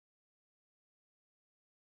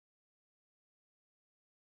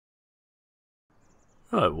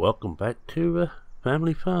Right, welcome back to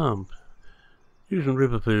Family Farm. Using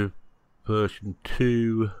Riverview version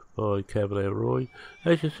 2 by Cavalier Roy.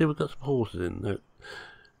 As you see, we've got some horses in there.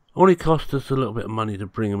 Only cost us a little bit of money to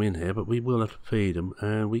bring them in here, but we will have to feed them,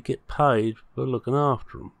 and we get paid for looking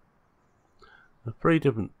after them. There are 3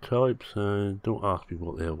 different types, and don't ask me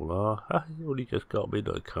what they all are. You only just got me,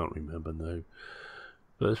 I can't remember now.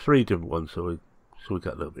 But there's 3 different ones, so we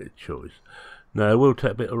got a little bit of choice. Now, we'll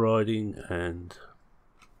take a bit of riding and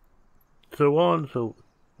so on, so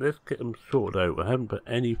let's get them sorted out. I haven't put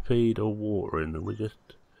any feed or water in them. We just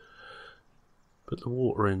put the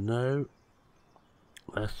water in now.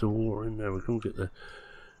 That's the water in there. We're going to get the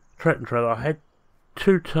tractor trailer. I had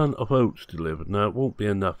 2 tons of oats delivered. Now it won't be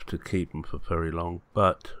enough to keep them for very long,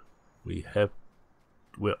 but we're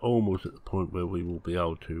almost at the point where we will be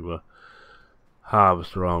able to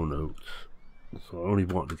harvest our own oats. So I only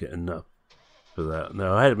want to get enough for that.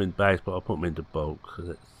 Now I had them in bags, but I put them into bulk because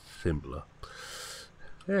it's simpler.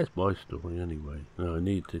 That's my story anyway. Now I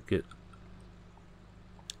need to get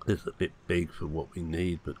this a bit big for what we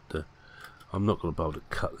need, but I'm not going to be able to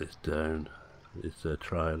cut this down, this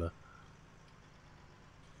trailer.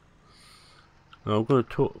 Now I'm going to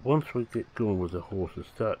talk, once we get going with the horses,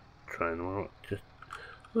 start training, I want just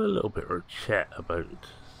a little bit of a chat about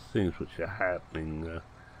things which are happening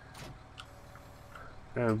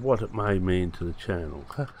and what it may mean to the channel.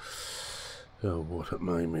 Oh, what it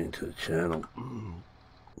may mean to the channel.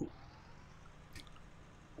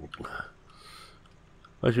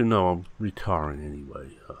 As you know, I'm retiring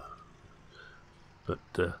anyway.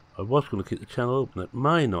 But I was going to keep the channel open. It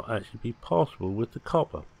may not actually be possible with the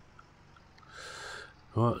copper.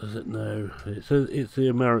 What is it now? It's the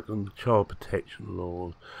American Child Protection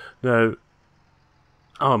Law. Now,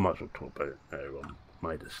 I might as well talk about it now. I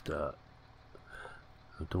made a start.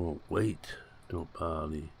 I don't want wheat, don't want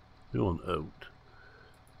barley, don't want oat.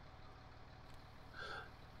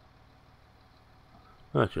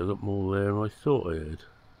 Actually, I got more there than I thought I had.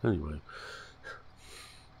 Anyway,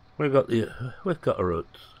 we've got our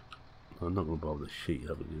oats. I'm not going to bother the sheet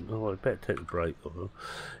up again. Oh, I better take the break off.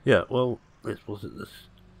 Yeah, well, this was it. This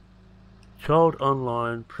Child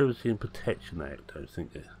Online Privacy and Protection Act. I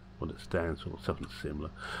think that's what it stands for, something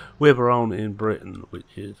similar. We have our own in Britain,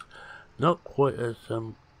 which is not quite as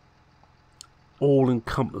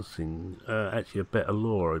all-encompassing. Actually, a better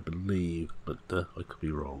law, I believe, but I could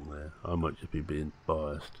be wrong there. I might just be being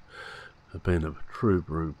biased. Being a true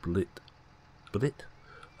blue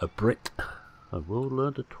a Brit. I will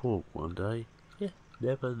learn to talk one day. Yeah,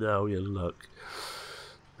 never know your luck.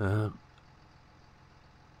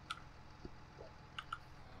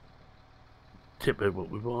 Tip out what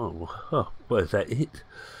we want. Oh, well, is that it?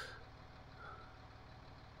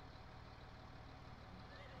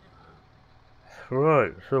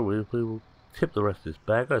 Right, so we will tip the rest of this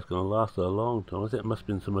bag. That's going to last a long time. I think there must have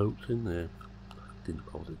been some oats in there.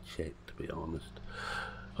 Didn't bother to check, to be honest.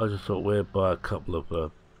 I just thought we'd buy a couple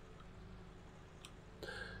of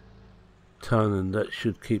ton, and that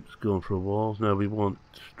should keep us going for a while. Now we want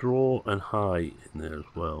straw and hay in there as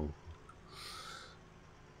well.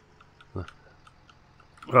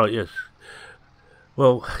 Right, yes.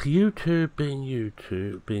 Well, YouTube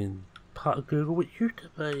being part of Google, which used to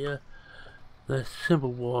be their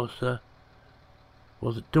symbol was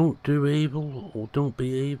it don't do evil or don't be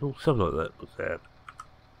evil, something like that was that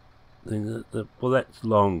thing. Well, that's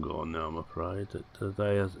long gone now, I'm afraid. That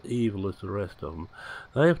they as evil as the rest of them.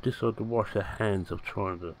 They have decided to wash their hands of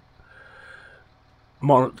trying to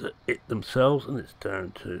monitor it themselves, and it's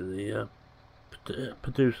down to the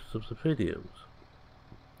producers of the videos.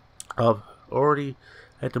 I've already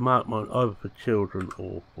had to mark mine either for children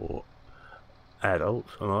or for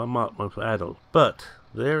adults, and I marked mine for adults, but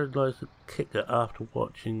there lies the kicker after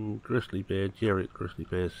watching Jerry Grizzly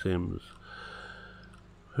Bear Sims,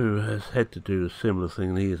 who has had to do a similar thing,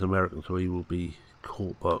 and he is American, so he will be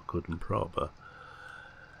caught by good and proper.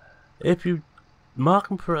 If you mark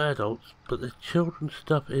them for adults, but there's children's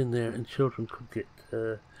stuff in there, and children could get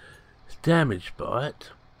damaged by it,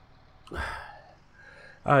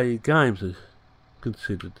 games are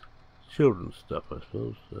considered children's stuff, I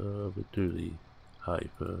suppose. We do the hay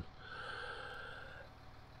first.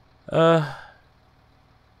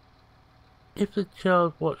 If the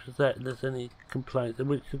child watches that and there's any complaints, in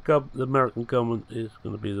which the American government is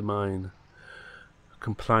going to be the main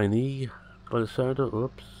complainee by the sound of it.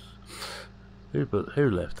 Oops.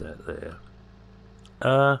 Who left that there?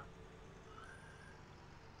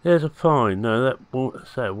 There's a fine. No, that won't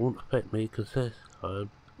affect me, because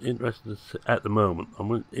I'm interested at the moment.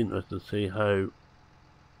 I'm interested to see how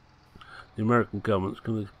the American government's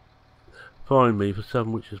going to fine me for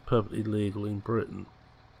something which is perfectly legal in Britain.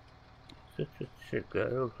 just check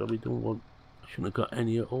that out. So we don't want, shouldn't have got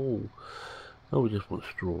any at all. Oh, we just want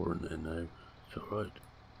straw in there now. It's alright.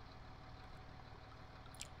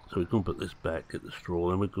 So we're going to put this back, get the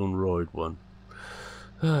straw, and we're going to ride one.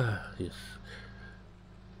 Yes.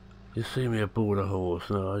 You see me aboard a horse.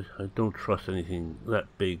 No, I don't trust anything that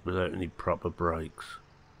big without any proper brakes.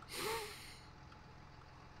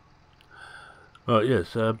 Right,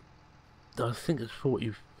 yes, I think it's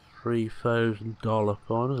 $43,000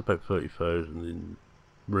 fine. It's about 30,000 in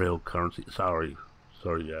real currency. Sorry,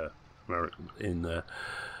 American in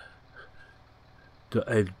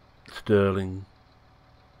sterling.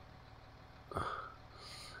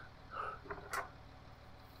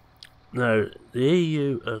 Now, the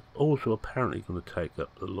EU are also apparently going to take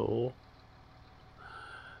up the law.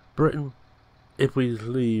 Britain, if we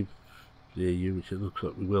leave the EU, which it looks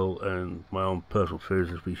like we will, and my own personal fears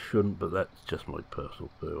is we shouldn't, but that's just my personal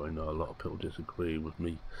fear. I know a lot of people disagree with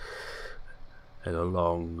me. Had a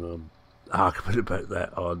long argument about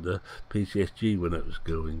that on the PCSG when it was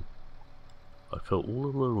going. I felt all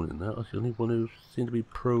alone in that. I was the only one who seemed to be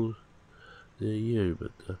pro the EU,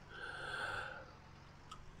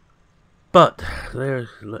 but therein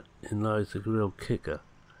lies the real kicker.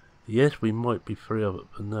 Yes, we might be free of it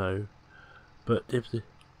for now, but if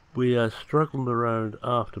we are struggling around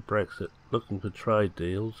after Brexit looking for trade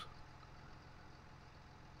deals,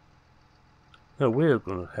 now we're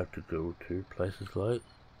going to have to go to places like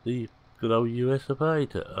the good old US of A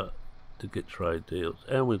to get trade deals,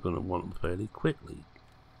 and we're going to want them fairly quickly.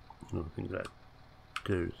 I don't think that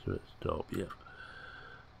goes, so let's stop, yeah.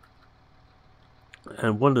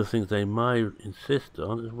 And one of the things they may insist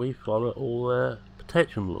on is we follow all their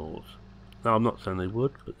protection laws. Now, I'm not saying they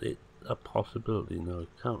would, but it's a possibility. Now, I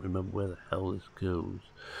can't remember where the hell this goes.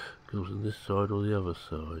 It goes on this side or the other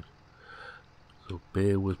side. So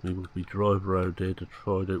bear with me as we drive around there to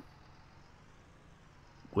find out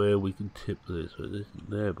where we can tip this. So this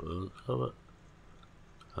isn't there, but let's have it.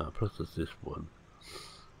 Plus there's this one.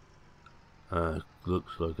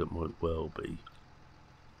 Looks like it might well be.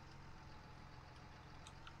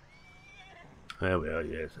 There we are,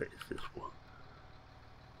 yes, it's this one.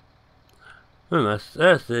 And that's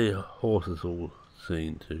the horses all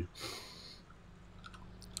seen to.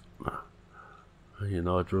 You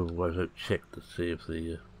know, I drove away without check to see if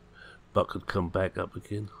the buck had come back up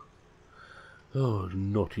again. Oh,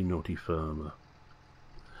 naughty, naughty farmer.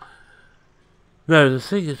 Now, the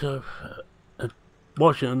thing is, I'm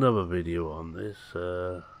watching another video on this,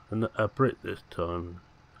 a Brit this time.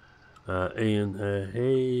 Ian,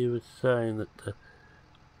 he was saying that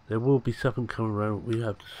there will be something coming around we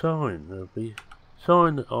have to sign. There'll be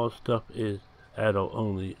sign that our stuff is adult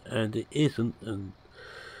only, and it isn't, and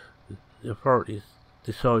the authorities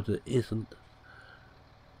decide that it isn't,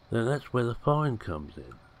 then that's where the fine comes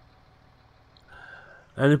in.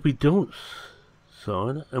 And if we don't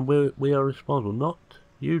sign it, and we are responsible, not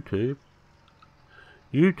YouTube.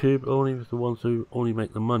 YouTube only is the ones who only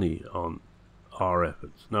make the money on our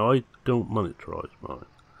efforts. Now, I don't monetize mine.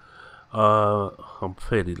 I'm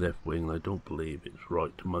fairly left-wing, and I don't believe it's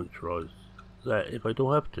right to monetize that if I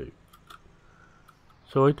don't have to.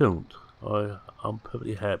 So I don't. I'm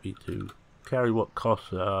perfectly happy to carry what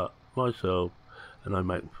costs are myself, and I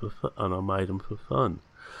make them for fun, and I made them for fun.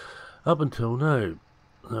 Up until now,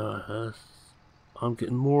 I'm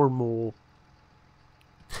getting more and more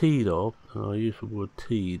teed off, and I use the word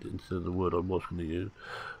teed instead of the word I was going to use,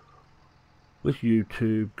 with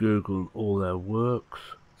YouTube, Google, and all their works.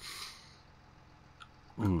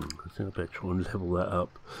 I think I better try and level that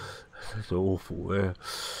up. That's awful there.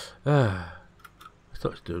 I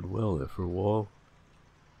started doing well there for a while.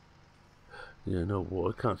 Yeah, no,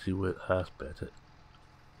 what? I can't see where it has better.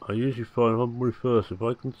 I usually find on reverse, if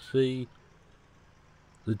I can see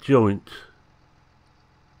the joint,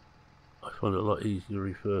 I find it a lot easier to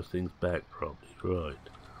reverse things back properly. Right.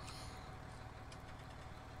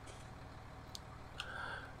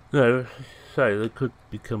 No, say there could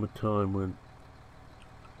become a time when.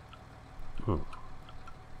 Oh.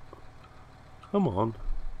 Come on,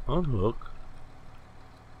 unhook.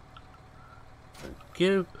 Thank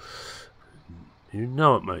you. You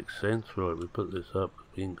know it makes sense. Right, we put this up.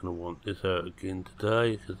 We ain't gonna want this out again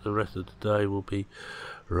today, because the rest of the day will be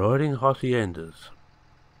riding haciendas.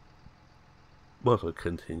 Whilst I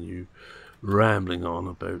continue rambling on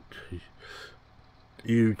about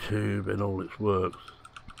YouTube and all its works.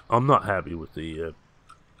 I'm not happy with the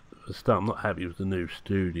for start, I'm not happy with the new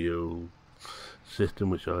studio system,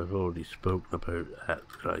 which I've already spoken about at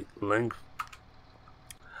great length.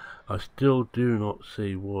 I still do not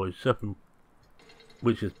see why something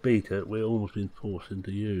which is beta we're almost been forced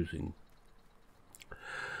into using.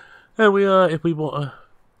 There we are, if we want to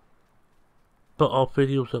put our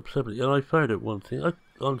videos up separately. And I found out one thing,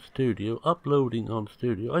 on Studio, uploading on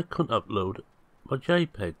Studio, I couldn't upload my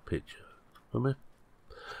JPEG picture from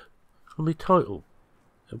my title.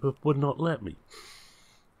 It would not let me.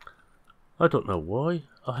 I don't know why,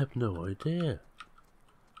 I have no idea.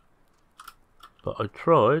 But I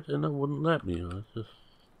tried and it wouldn't let me. I just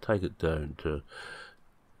take it down to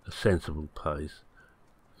a sensible pace.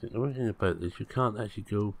 The only thing about this, you can't actually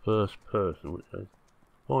go first person, which I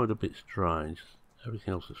find a bit strange.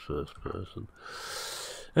 Everything else is first person.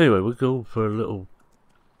 Anyway, we'll go for a little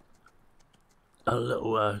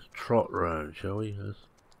trot round, shall we? Let's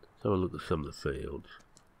have a look at some of the fields.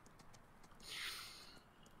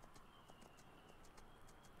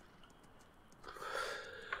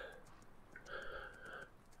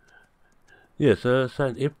 Yes,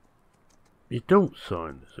 saying if you don't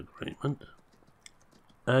sign this agreement,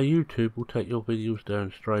 YouTube will take your videos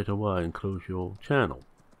down straight away and close your channel.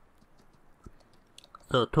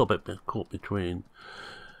 So the topic is caught between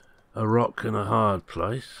a rock and a hard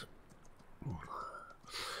place.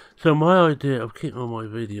 So my idea of keeping all my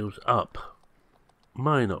videos up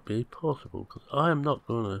may not be possible, because I am not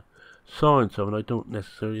going to sign something I don't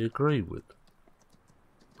necessarily agree with,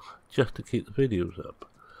 just to keep the videos up.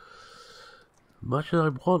 Much as I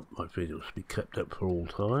want my videos to be kept up for all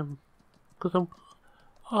time, because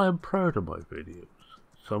I am proud of my videos.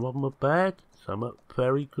 Some of them are bad, some are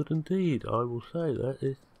very good indeed. I will say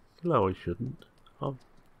that. No, I shouldn't.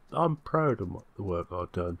 I'm proud of the work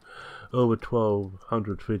I've done. Over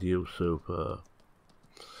 1,200 videos so far.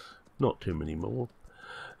 Not too many more.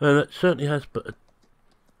 And it certainly has put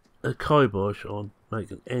a kibosh on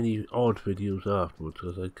making any odd videos afterwards,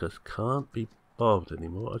 because I just can't be bothered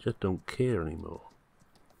anymore. I just don't care anymore.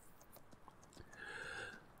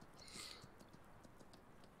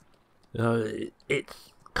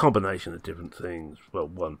 It's a combination of different things. Well,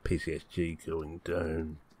 one, PCSG going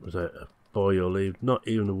down without a by your leave, not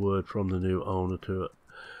even a word from the new owner to it.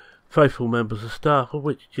 Faithful members of staff, of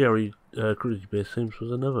which Jerry Grizzly Bear Sims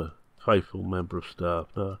was another faithful member of staff.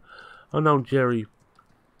 Now, I've known Jerry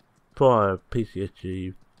via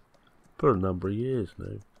PCSG for a number of years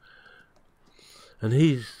now, and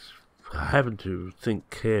he's having to think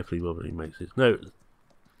carefully whether he makes this. Now,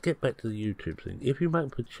 get back to the YouTube thing. If you make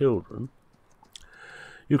them for children,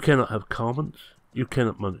 you cannot have comments. You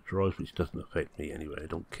cannot monetize, which doesn't affect me anyway. I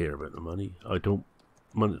don't care about the money. I don't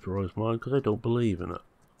monetize mine because I don't believe in it.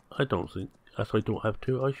 I don't think, as I don't have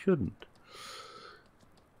to, I shouldn't.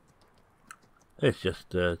 It's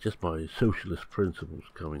just my socialist principles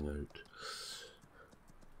coming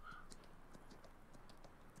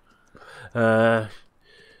out.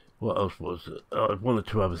 What else was it? One or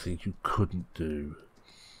two other things you couldn't do.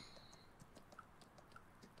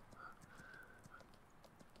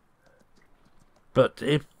 But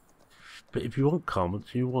if you want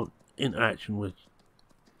comments, you want interaction with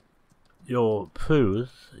your viewers,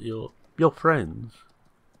 your friends,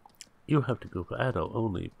 you have to go for adult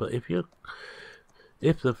only. But if the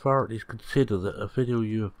authorities consider that a video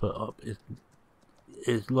you have put up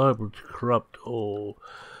is liable to corrupt or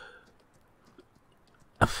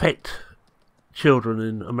affect children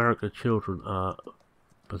in America, children are,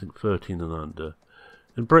 I think, 13 and under.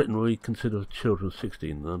 In Britain, we consider children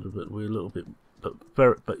 16 and under, but we're a little bit.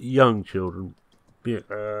 But young children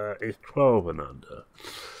is 12 and under.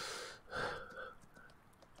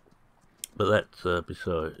 But that's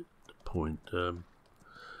beside the point.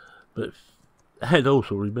 And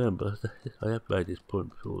also remember, I have made this point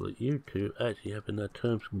before, that YouTube actually have in their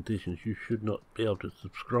terms and conditions you should not be able to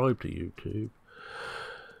subscribe to YouTube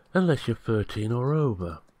unless you're 13 or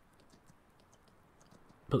over.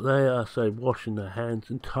 But they are, say, washing their hands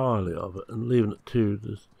entirely of it and leaving it to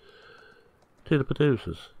the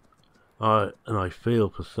producers. And I feel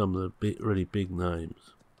for some of the really big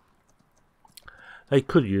names. They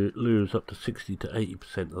could lose up to 60 to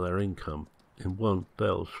 80% of their income in one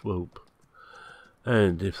fell swoop.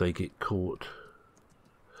 And if they get caught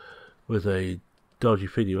with a dodgy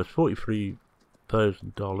video, it's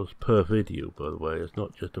 $43,000 per video, by the way. It's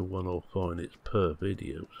not just a one-off fine, it's per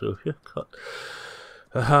video. So if you've got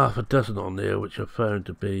a half a dozen on there which are found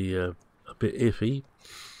to be a bit iffy,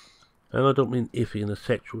 and I don't mean iffy in a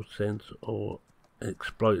sexual sense or an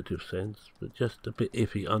exploitative sense, but just a bit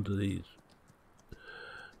iffy under these,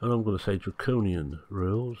 and I'm going to say draconian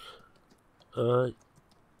rules,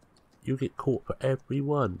 you get caught for every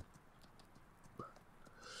one.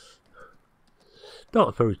 Not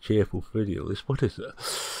a very cheerful video, this. What is it?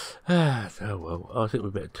 So well, I think we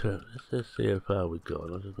better turn. Let's see how far we've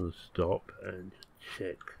gone. I'm just going to stop and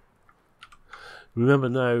check. Remember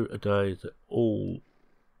nowadays that all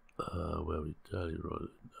where we Cavalier Roy,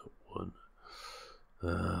 that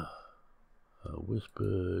one.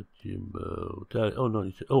 Whisper, Jimbo. Oh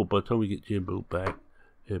no! Oh, by the time we get Jimbo back,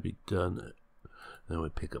 it'll be done. Then we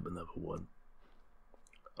pick up another one.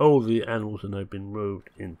 All the animals have now been moved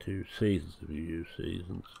into seasons if you use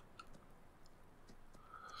seasons.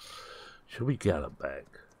 Shall we gallop back?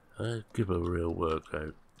 Give a real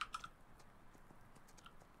workout.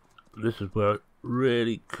 This is where I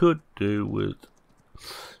really could do with,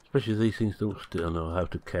 especially these things don't steer. No, I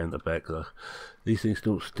have to counter back. These things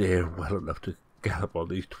don't steer well enough to gallop on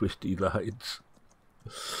these twisty lines.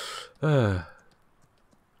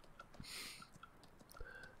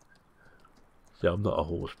 See, I'm not a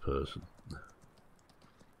horse person.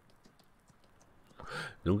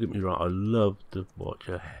 Don't get me wrong, I love to watch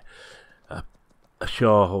a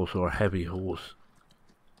shire horse or a heavy horse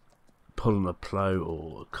pulling a plough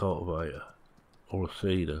or a cultivator or a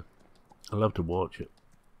seeder. I love to watch it.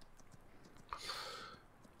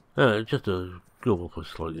 Just to go off a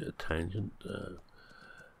slightly a tangent,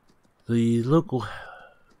 the local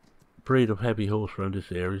breed of heavy horse around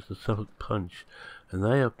this area is the Suffolk Punch, and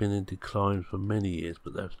they have been in decline for many years,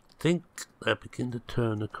 but I think they're beginning to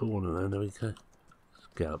turn the corner now. We can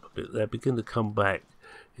scallop a bit. They begin to come back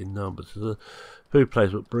in numbers. There's a few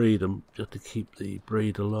places that breed them just to keep the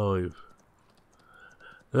breed alive.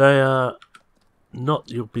 They are not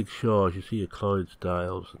your big shires. You see your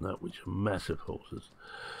Clydesdales and that, which are massive horses.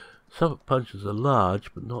 Suffolk Punches are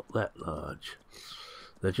large, but not that large.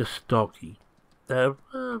 They're just stocky. They're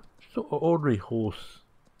sort of ordinary horse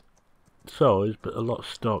size, but a lot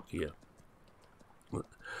stockier.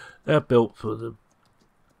 They're built for the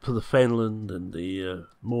fenland and the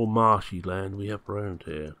more marshy land we have around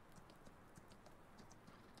here.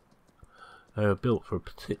 They are built for a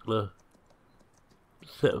particular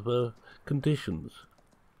set of conditions.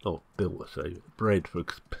 Not built, I say, bred for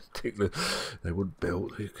particular. They wouldn't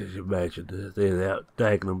build, because you imagine they're out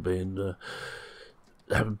Dagenham being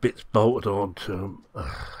having bits bolted onto them.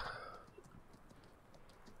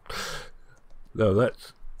 No,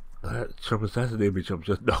 that's an image I'm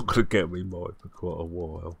just not going to get me mind for quite a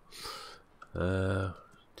while.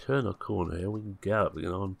 Turn a corner here, we can gallop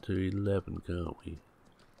on to 11, can't we?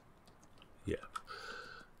 Yeah.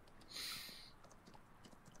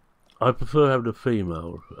 I prefer having a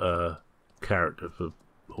female character for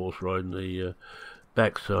horse riding. The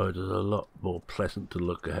backside is a lot more pleasant to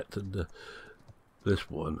look at than this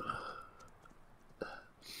one.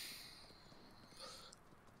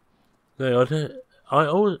 Now, I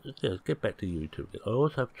always, get back to YouTube. I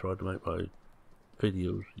always have tried to make my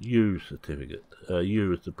videos U certificate.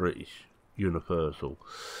 U is the British Universal.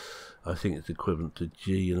 I think it's equivalent to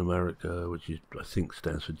G in America, which is, I think,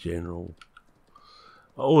 stands for General.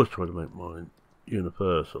 I always try to make mine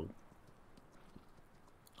universal.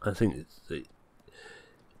 I think it's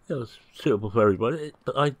it's suitable for everybody.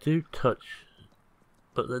 But I do touch,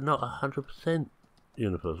 but they're not 100%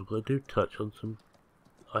 universal. I do touch on some.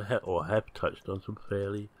 I have touched on some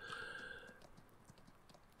fairly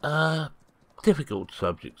difficult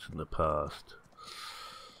subjects in the past.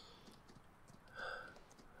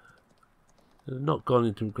 I've not gone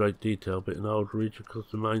into great detail, but in Old Ridge, because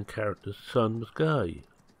the main character's son was gay,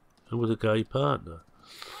 and was a gay partner.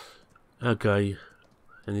 And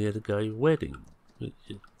he had a gay wedding, which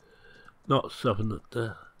is not something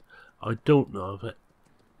that I don't know if it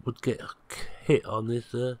would get hit on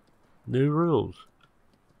this new rules.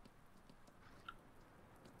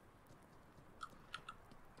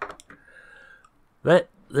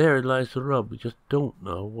 Therein lies the rub. We just don't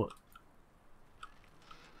know what.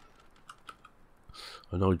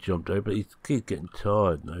 I know he jumped over, but he's getting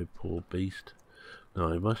tired now, poor beast.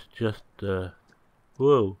 No, he must just,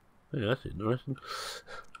 whoa, hey, that's interesting.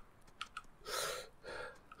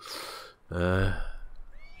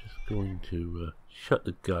 Just going to shut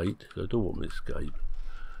the gate, I don't want him to escape,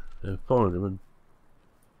 and find him and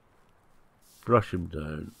brush him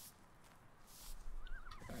down.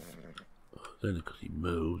 Then because he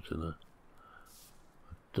moves, and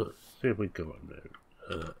see if we go on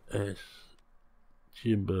now. S.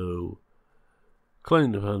 Jimbo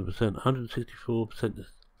claimed of 100%, 164%.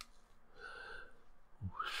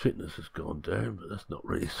 Fitness has gone down, but that's not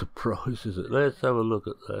really a surprise, is it? Let's have a look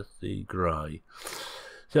at that, the grey.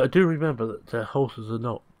 See, I do remember that horses are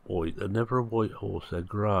not white. They're never a white horse, they're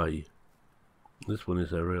grey. This one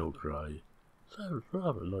is a real grey. So it's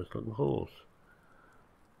rather a nice looking horse.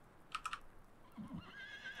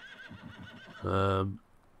 I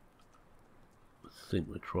think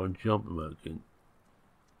we'll try and jump him again.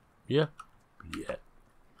 Yeah. Yeah.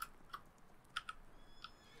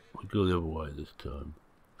 We go the other way this time.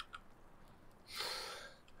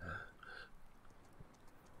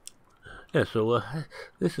 Yeah, so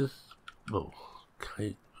this is, well,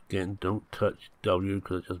 okay, again, don't touch W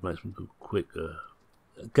because it just makes me go quicker.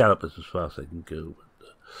 Gallop is as fast as I can go,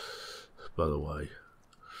 but, by the way.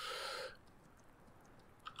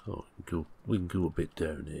 Oh, we can go a bit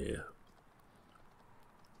down here.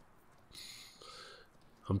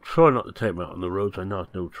 I'm trying not to take them out on the roads. I know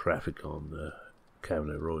there's no traffic on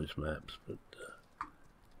Cavalier Roy's maps, but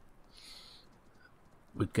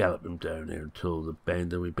we gallop them down here until the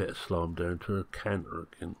bend, and we better slow them down to a canter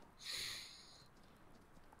again.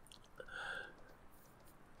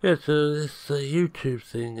 Yeah, so this YouTube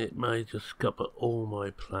thing, it may just scupper all my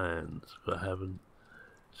plans for having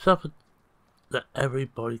something that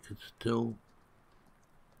everybody could still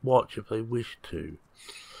watch if they wish to.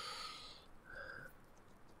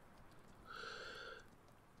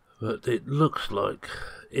 But it looks like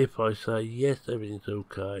if I say yes, everything's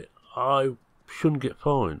okay, I shouldn't get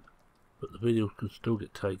fined, but the videos could still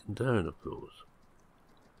get taken down, of course,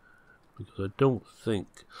 because I don't think,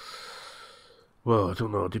 well, I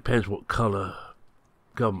don't know, it depends what colour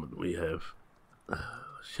government we have. I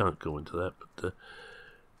shan't go into that, but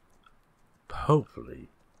hopefully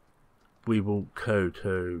we won't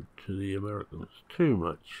kowtow to the Americans too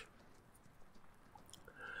much,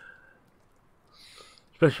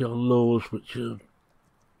 especially on laws which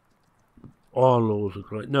our laws are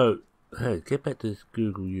great. No, hey, get back to this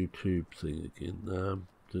Google YouTube thing again,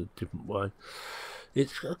 a different way.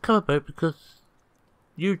 It's come about because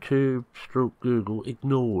YouTube / Google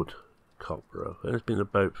ignored copyright, and it's been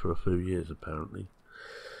about for a few years apparently,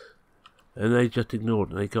 and they just ignored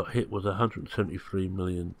it, and they got hit with a $173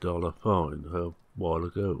 million fine a while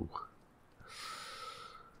ago,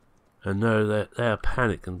 and now they are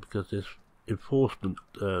panicking because this enforcement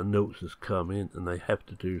notices come in and they have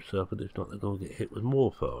to do something. If not, they're going to get hit with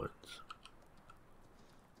more fines.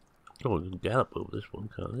 Oh, you can gallop over this one,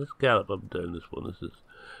 can't I? Let's gallop up and down this one. This is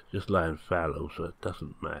just laying fallow, so it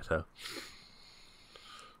doesn't matter.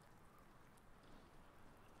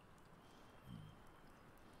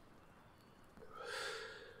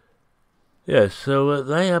 Yeah, so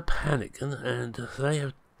they are panicking, and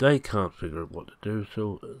they can't figure out what to do,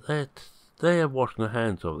 so they are washing their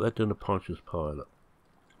hands of it. They're doing a Pontius Pilate.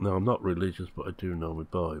 Now, I'm not religious, but I do know my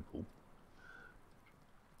Bible.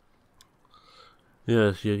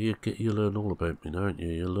 Yes, you learn all about me, don't you?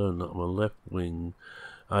 You learn that I'm a left-wing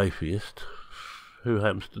atheist who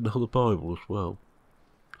happens to know the Bible as well.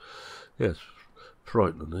 Yes,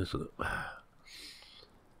 frightening, isn't it?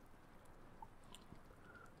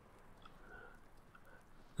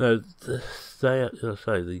 Now,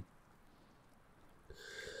 the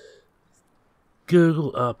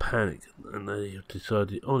Google are panicking, and they have decided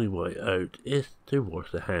the only way out is to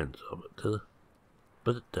wash their hands of it, to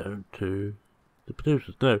put it down to the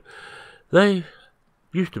producers. Now, they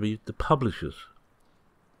used to be the publishers.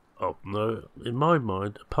 Oh no, in my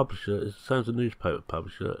mind, a publisher is the same as a newspaper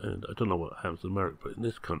publisher, and I don't know what happens in America, but in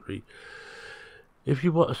this country, if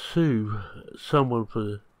you want to sue someone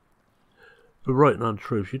for writing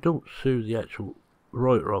untruths, you don't sue the actual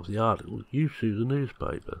writer of the article, you sue the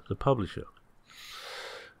newspaper, the publisher.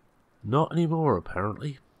 Not anymore,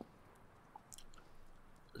 apparently.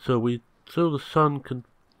 So the Sun can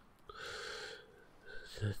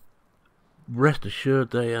rest assured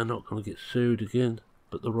they are not going to get sued again,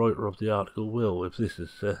 but the writer of the article will, if this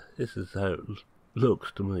is how it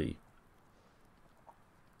looks to me.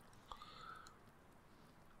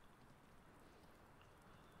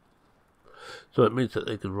 So it means that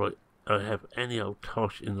they can write, I have any old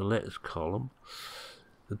tosh in the letters column,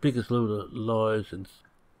 the biggest load of lies and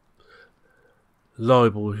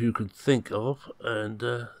libel you can think of, and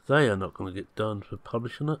they are not going to get done for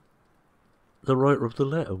publishing it. The writer of the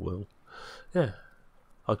letter will. Yeah,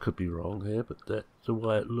 I could be wrong here, but that's the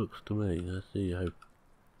way it looks to me. Let's see how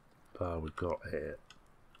far we got here.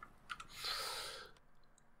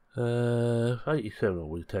 87.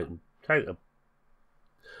 We take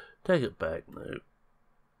it back now.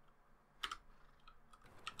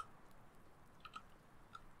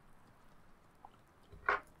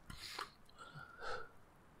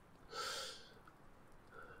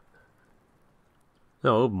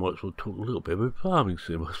 Now I might as well talk a little bit about farming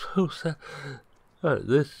sim, I suppose.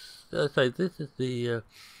 This is the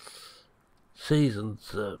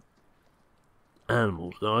season's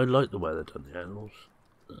animals. Now I like the way they've done the animals.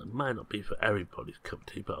 It may not be for everybody's cup of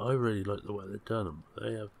tea, but I really like the way they've done them.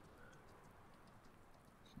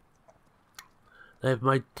 They have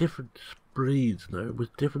made different breeds now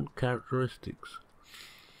with different characteristics.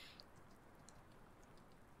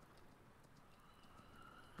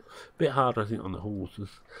 Bit hard, I think, on the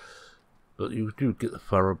horses, but you do get the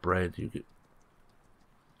thoroughbred. You get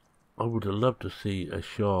I would have loved to see a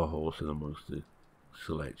Shah horse in amongst the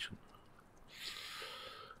selection.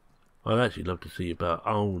 I'd actually love to see about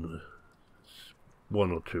own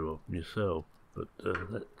one or two of them yourself, but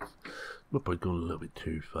we're probably gone a little bit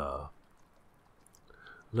too far.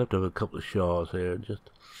 I'd love to have a couple of Shahs here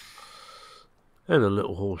and a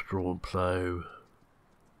little horse-drawn plough.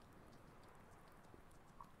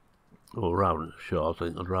 Or rather than Shahs, I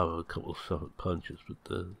think I'd rather have a couple of Suffolk punches, but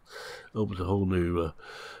opens a whole new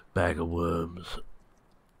bag of worms.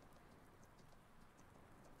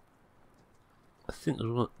 I think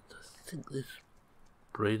this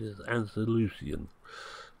breed is Andalusian,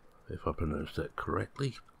 if I pronounce that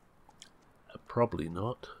correctly. Probably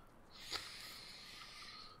not.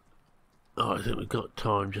 Oh, I think we've got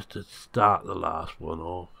time just to start the last one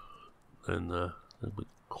off, and then we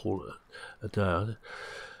call it a day.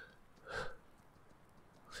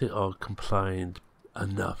 I think I've complained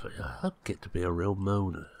enough. I'd get to be a real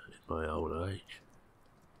moaner in my old age.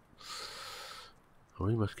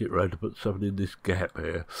 We must get round to put something in this gap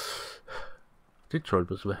here. I did try to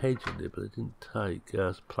put some hedge in there, but it didn't take.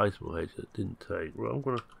 It's a placeable hedge that didn't take. Well, I'm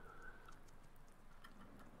gonna.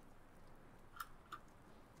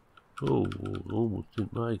 Oh, almost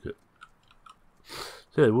didn't make it.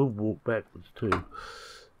 So we'll walk backwards too.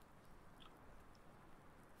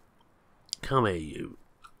 Come here, you.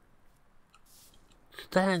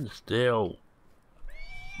 Stand still.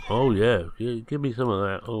 Oh yeah, give me some of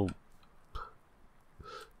that. Oh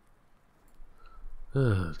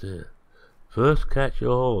dear. First catch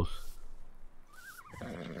your horse.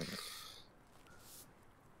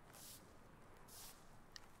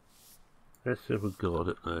 Let's see if we've got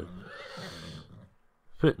it now.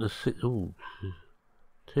 Fitness 6. Oh,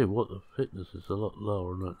 tell you what, the fitness is a lot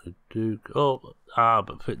lower than the Duke.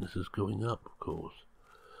 But fitness is going up, of course.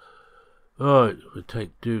 Alright, we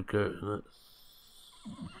take Duke out, and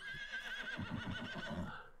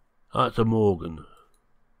that's a Morgan.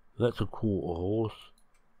 That's a quarter horse,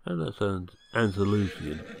 and that's an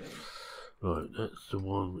Andalusian. Right, that's the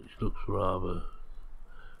one which looks rather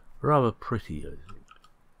pretty, I think.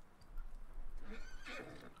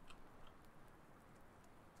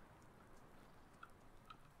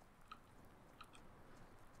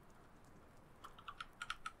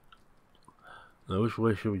 Now, which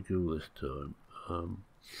way shall we go this time?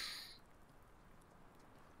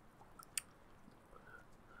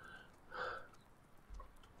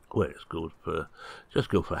 Let's go for just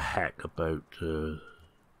go for hack about. Oh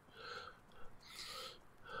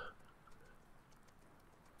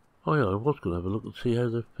yeah, I was going to have a look and see how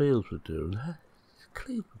the fields were doing. I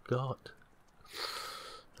clearly forgot.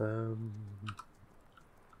 Now,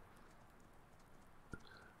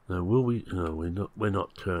 will we? No, we're not. We're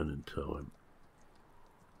not turning time.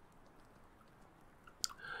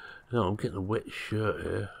 No, I'm getting a wet shirt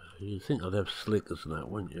here. You'd think I'd have slickers and that,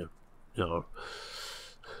 wouldn't you? You know,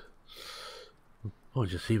 oh,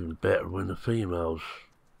 just even better when the females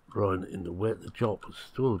riding in the wet, the jumpers,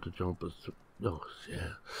 oh, the jumpers, oh,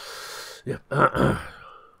 yeah.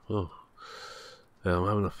 Oh, yeah, I'm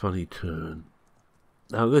having a funny turn.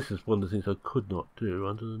 Now, this is one of the things I could not do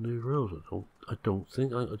under the new rules. I don't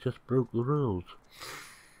think I just broke the rules.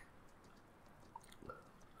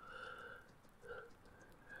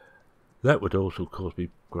 That would also cause me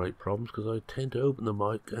great problems because I tend to open the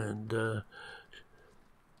mic and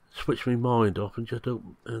switch my mind off and just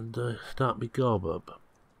open and start my gob up.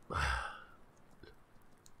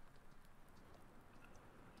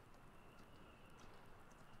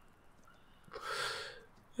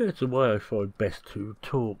 It's the way I find best to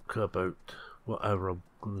talk about whatever I'm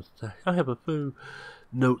going to say. I have a few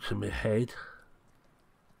notes in my head,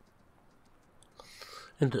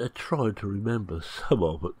 and I tried to remember some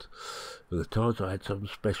of it at the times I had something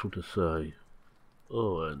special to say.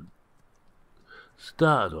 Oh, and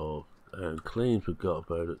started off and clean forgot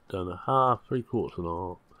about it, done a half, 3/4 and a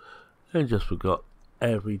half, and just forgot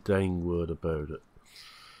every dang word about it.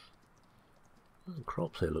 The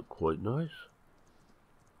crops here look quite nice.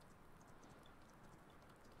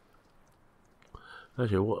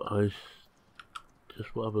 Actually, what I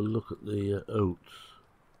just want to have a look at the oats.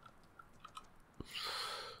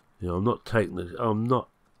 You know, I'm not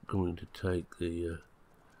going to take the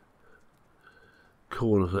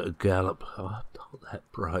corners at a gallop. I'm not that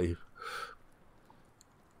brave.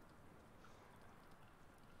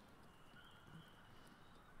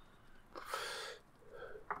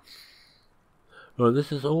 Well,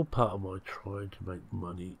 this is all part of my trying to make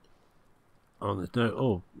money on this. Now,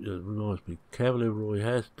 oh, it reminds me, Cavalier Roy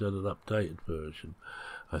has done an updated version.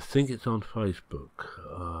 I think it's on Facebook,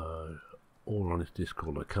 or on his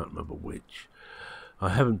Discord, I can't remember which. I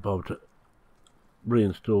haven't bothered to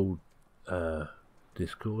reinstall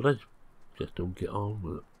Discord. I just don't get on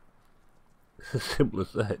with it. It's as simple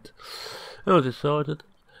as that. And I decided,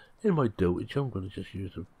 in my dotage, I'm going to just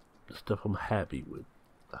use the stuff I'm happy with.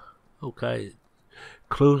 Okay,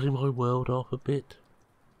 closing my world off a bit,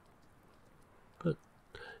 but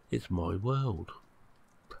it's my world.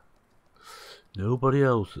 Nobody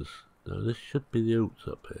else's. Now this should be the oats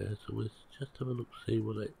up here, so let's just have a look, see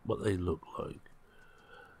what they look like.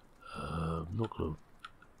 I'm not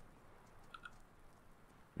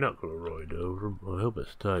gonna ride over them. I hope it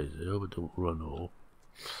stays there. I hope it don't run off.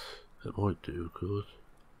 It might do, of course.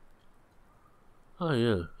 Oh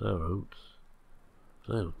yeah, they're oats.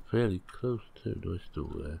 They're fairly close too. They're still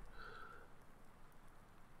there.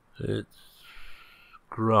 It's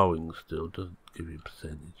growing still. Doesn't give you a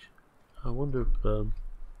percentage. I wonder if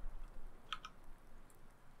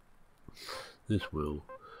this will.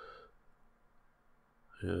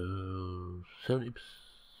 70%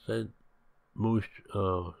 moisture.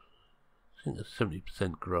 I think it's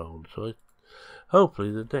 70% ground. So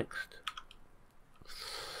hopefully the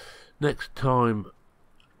next time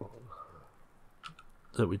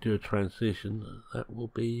that we do a transition, that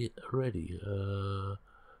will be ready.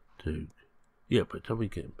 Yeah, but are we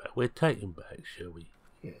getting back? We're taking back, shall we?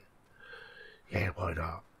 Yeah. Yeah, why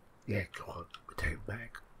not? Yeah, go on. We're taking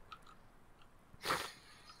back.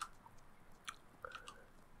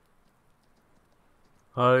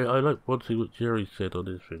 I like one thing what Jerry said on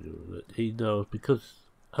his video, that he knows, because,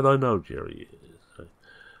 and I know Jerry is, so,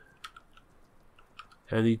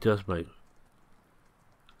 and he does make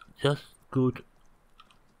just good,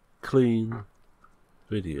 clean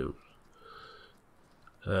videos.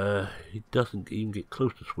 He doesn't even get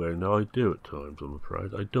close to swearing. Now I do at times, I'm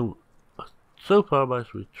afraid. I don't. So far I'm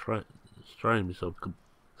actually restraining myself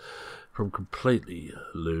from completely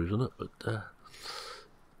losing it, but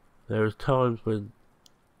there are times when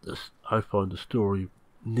I find the story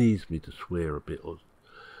needs me to swear a bit or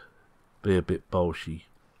be a bit bolshy.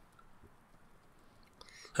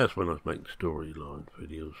 That's when I was making storyline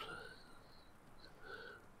videos.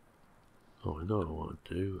 Oh, I know what I want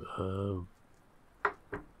to do.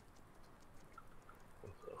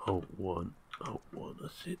 Alt 1,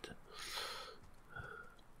 that's it.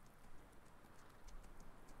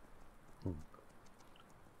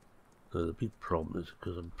 Now, the big problem is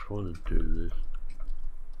because I'm trying to do this.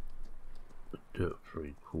 Do it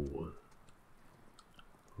 3/4.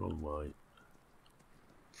 Wrong way.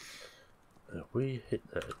 Now, if we hit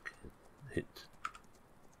that again,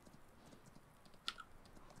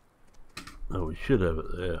 oh, we should have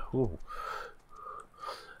it there. Oh.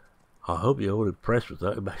 I hope you're all impressed with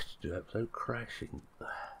that. It managed to do that without crashing.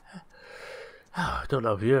 I don't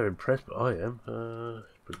know if you're impressed, but I am. Let's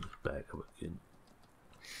bring this back up again.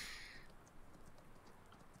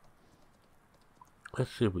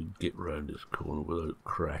 Let's see if we can get round this corner without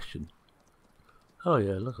crashing. Oh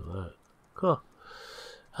yeah, look at that. God.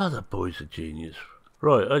 Oh, that boy's a genius.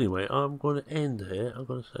 Right, anyway, I'm going to end here. I'm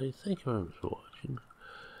going to say thank you very much for watching.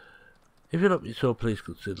 If you like me so, please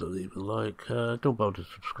consider leaving a like. Don't bother to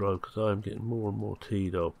subscribe, because I'm getting more and more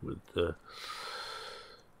teed up with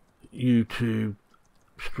YouTube,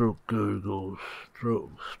 stroke Google,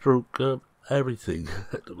 stroke everything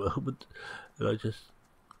at the moment. And I just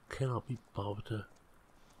cannot be bothered to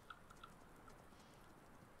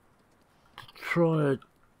try it.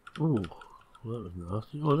 Ooh, well, that was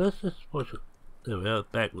nasty. Well, let's just watch it. There we are,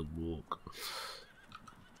 backward walk.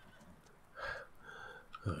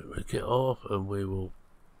 Right, we'll get off and we will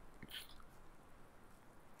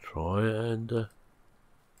try and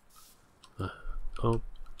oh, you've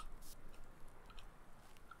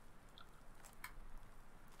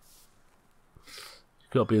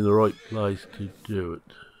got to be in the right place to do it.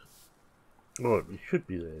 Right, we should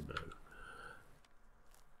be there now.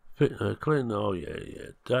 Clean, oh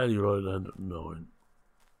yeah, daily ride 109.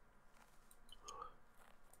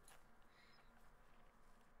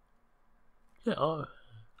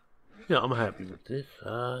 Yeah, I'm happy with this.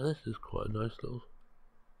 This is quite a nice little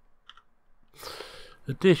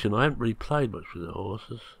addition. I haven't really played much with the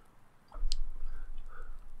horses.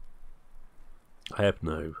 I have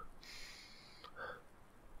no.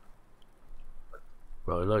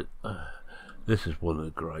 Right, like this is one of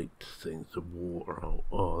the great things. The water.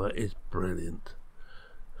 Oh, that is brilliant.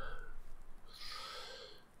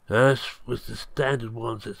 As with the standard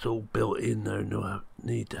ones, it's all built in there. No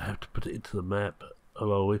need to have to put it into the map.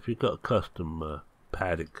 Although if you've got a custom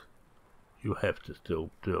paddock, you have to still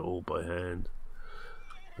do it all by hand.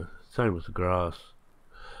 Same with the grass.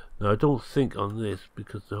 Now I don't think on this,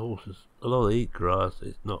 because the horses, although they eat grass,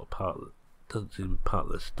 it's not a part of, doesn't seem to be part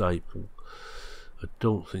of the staple. I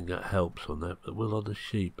don't think that helps on that, but we'll have the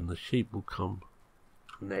sheep, and the sheep will come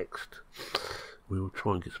next. We will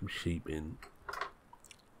try and get some sheep in.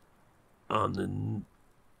 And then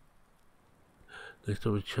next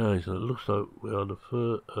time we change, and it looks like we're on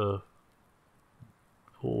the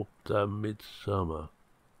fourth day midsummer.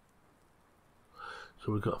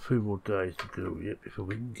 So we've got a few more days to go yet before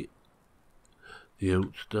we can get the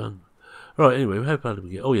oats done. Right, anyway, how bad did we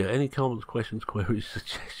get? Oh yeah, any comments, questions, queries,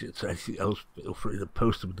 suggestions, anything else, feel free to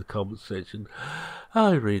post them in the comments section.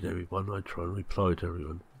 I read everyone, I try and reply to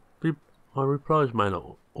everyone. My replies may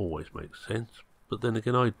not always make sense, but then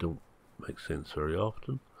again I don't make sense very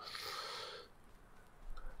often.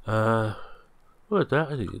 What's that?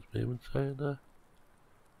 I think it's me saying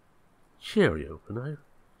cheerio for now.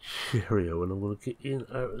 Cheerio, and I'm going to get in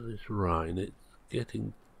out of this rain. It's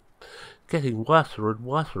getting wasser and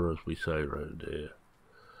wasser, as we say around here.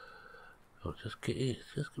 I'll just get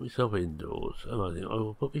myself indoors, and I think I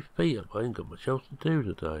will put my feet up. I ain't got much else to do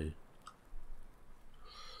today.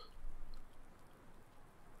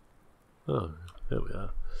 Oh, there we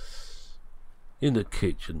are. In the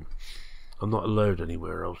kitchen. I'm not allowed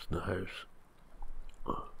anywhere else in the house.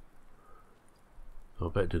 I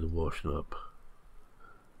better do the washing up.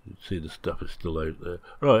 You can see the stuff is still out there.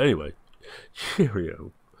 Right, anyway.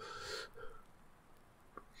 Cheerio.